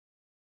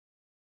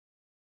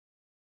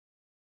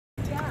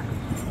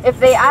If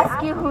they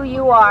ask you who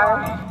you are,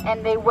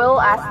 and they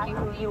will ask you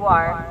who you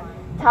are,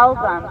 tell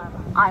them,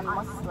 I'm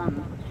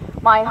Muslim.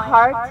 My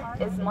heart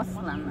is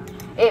Muslim.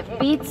 It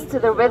beats to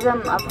the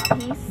rhythm of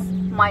peace.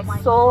 My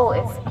soul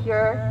is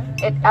pure.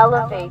 It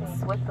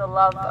elevates with the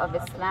love of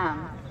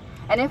Islam.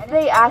 And if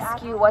they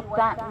ask you what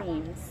that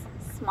means,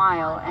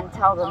 smile and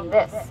tell them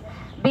this.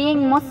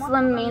 Being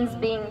Muslim means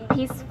being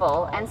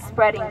peaceful and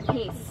spreading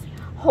peace,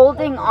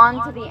 holding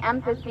on to the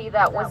empathy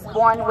that was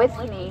born with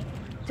me,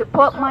 to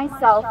put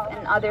myself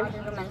in other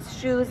humans'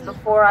 shoes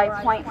before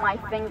I point my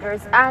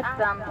fingers at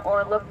them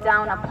or look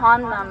down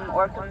upon them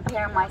or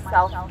compare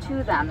myself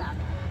to them.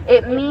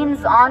 It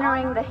means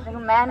honoring the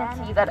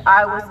humanity that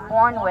I was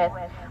born with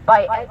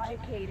by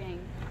educating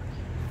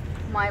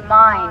my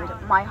mind,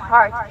 my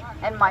heart,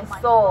 and my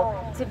soul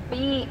to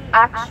be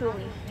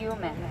actually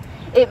human.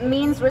 It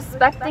means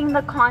respecting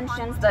the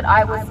conscience that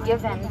I was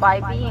given by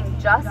being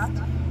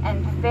just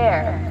and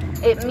fair.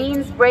 It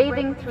means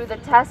braving through the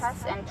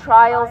tests and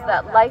trials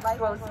that life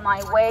throws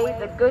my way,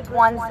 the good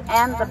ones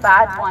and the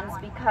bad ones,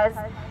 because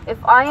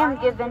if I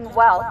am given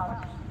wealth,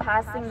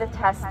 passing the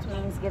test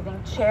means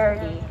giving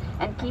charity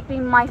and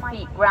keeping my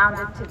feet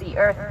grounded to the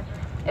earth.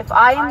 If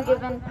I am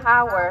given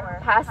power,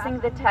 passing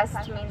the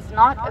test means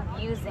not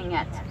abusing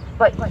it,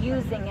 but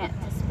using it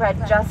to spread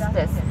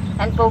justice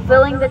and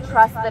fulfilling the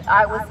trust that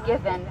I was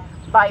given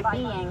by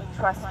being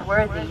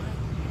trustworthy.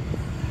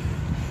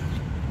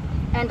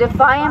 And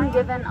if I am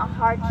given a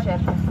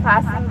hardship,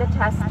 passing the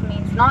test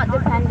means not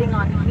depending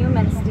on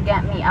humans to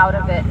get me out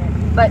of it,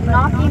 but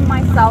knocking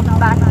myself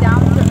back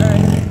down to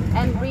earth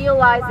and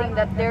realizing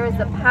that there is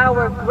a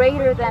power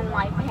greater than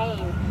my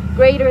pain,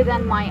 greater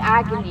than my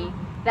agony,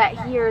 that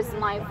hears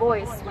my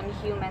voice when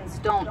humans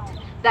don't,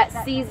 that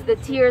sees the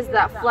tears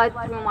that flood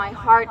through my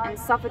heart and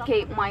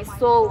suffocate my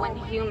soul when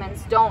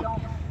humans don't.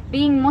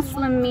 Being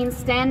Muslim means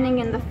standing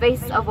in the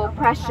face of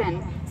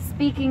oppression,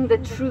 speaking the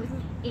truth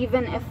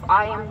even if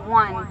I am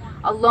one,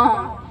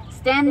 alone,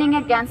 standing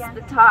against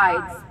the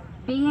tides.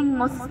 Being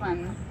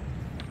Muslim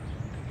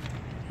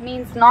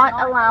means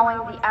not allowing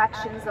the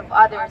actions of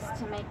others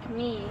to make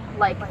me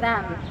like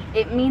them.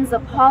 It means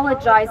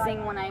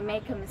apologizing when I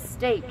make a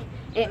mistake.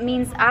 It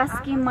means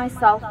asking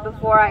myself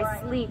before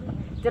I sleep,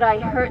 did I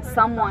hurt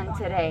someone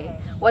today?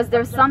 Was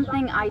there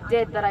something I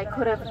did that I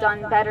could have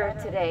done better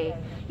today?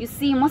 You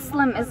see,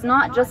 Muslim is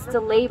not just a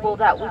label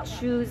that we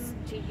choose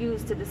to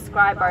use to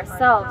describe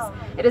ourselves.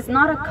 It is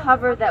not a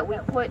cover that we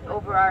put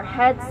over our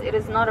heads. It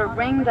is not a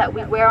ring that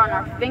we wear on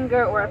our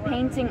finger or a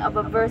painting of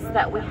a verse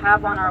that we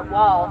have on our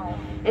wall.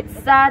 It's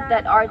sad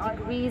that our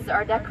degrees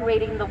are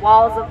decorating the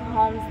walls of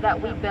homes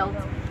that we built,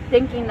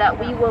 thinking that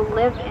we will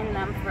live in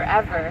them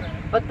forever.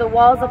 But the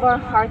walls of our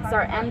hearts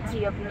are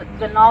empty of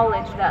the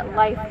knowledge that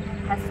life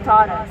has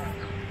taught us.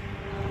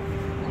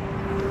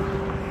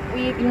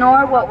 We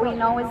ignore what we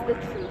know is the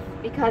truth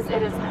because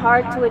it is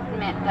hard to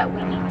admit that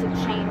we need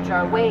to change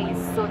our ways.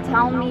 So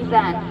tell me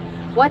then,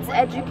 what's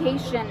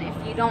education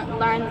if you don't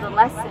learn the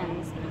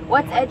lessons?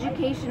 What's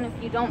education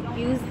if you don't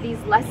use these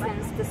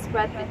lessons to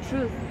spread the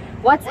truth?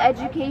 What's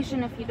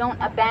education if you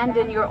don't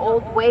abandon your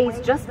old ways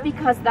just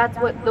because that's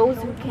what those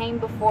who came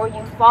before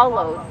you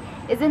followed?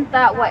 Isn't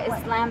that what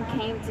Islam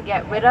came to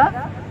get rid of?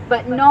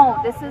 But no,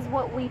 this is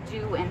what we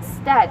do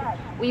instead.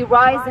 We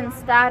rise in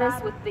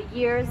status with the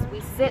years.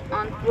 We sit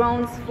on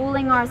thrones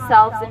fooling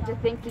ourselves into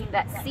thinking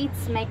that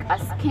seats make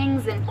us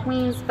kings and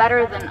queens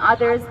better than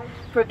others,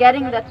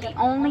 forgetting that the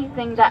only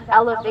thing that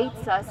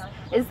elevates us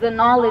is the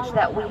knowledge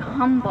that we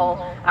humble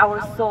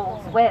our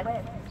souls with.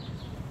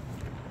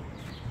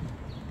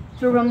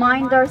 To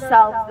remind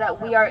ourselves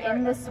that we are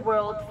in this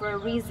world for a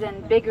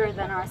reason bigger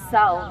than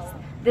ourselves.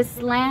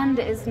 This land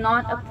is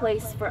not a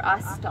place for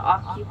us to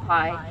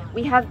occupy.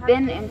 We have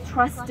been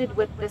entrusted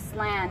with this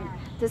land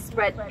to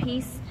spread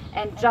peace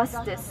and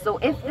justice. So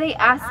if they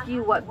ask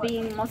you what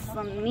being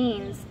Muslim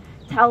means,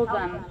 tell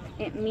them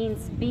it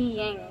means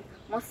being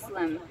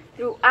Muslim.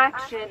 Through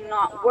action,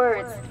 not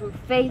words. Through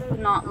faith,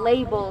 not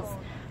labels.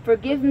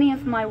 Forgive me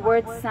if my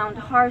words sound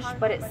harsh,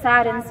 but it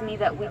saddens me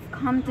that we've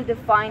come to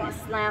define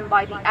Islam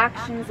by the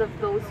actions of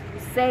those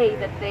who say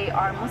that they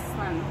are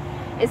Muslim.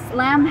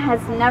 Islam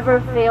has never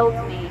failed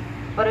me,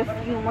 but a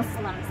few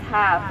Muslims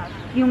have.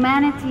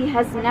 Humanity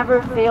has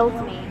never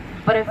failed me,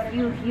 but a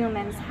few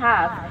humans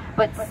have.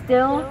 But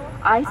still,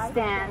 I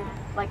stand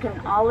like an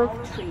olive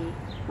tree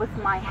with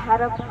my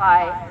head up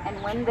high,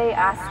 and when they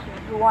ask me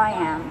who I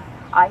am,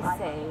 I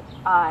say,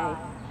 I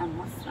am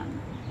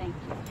Muslim. Thank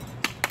you.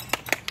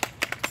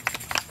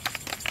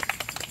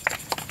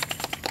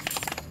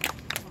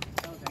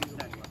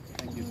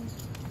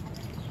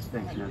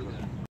 Thanks,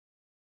 Najwa.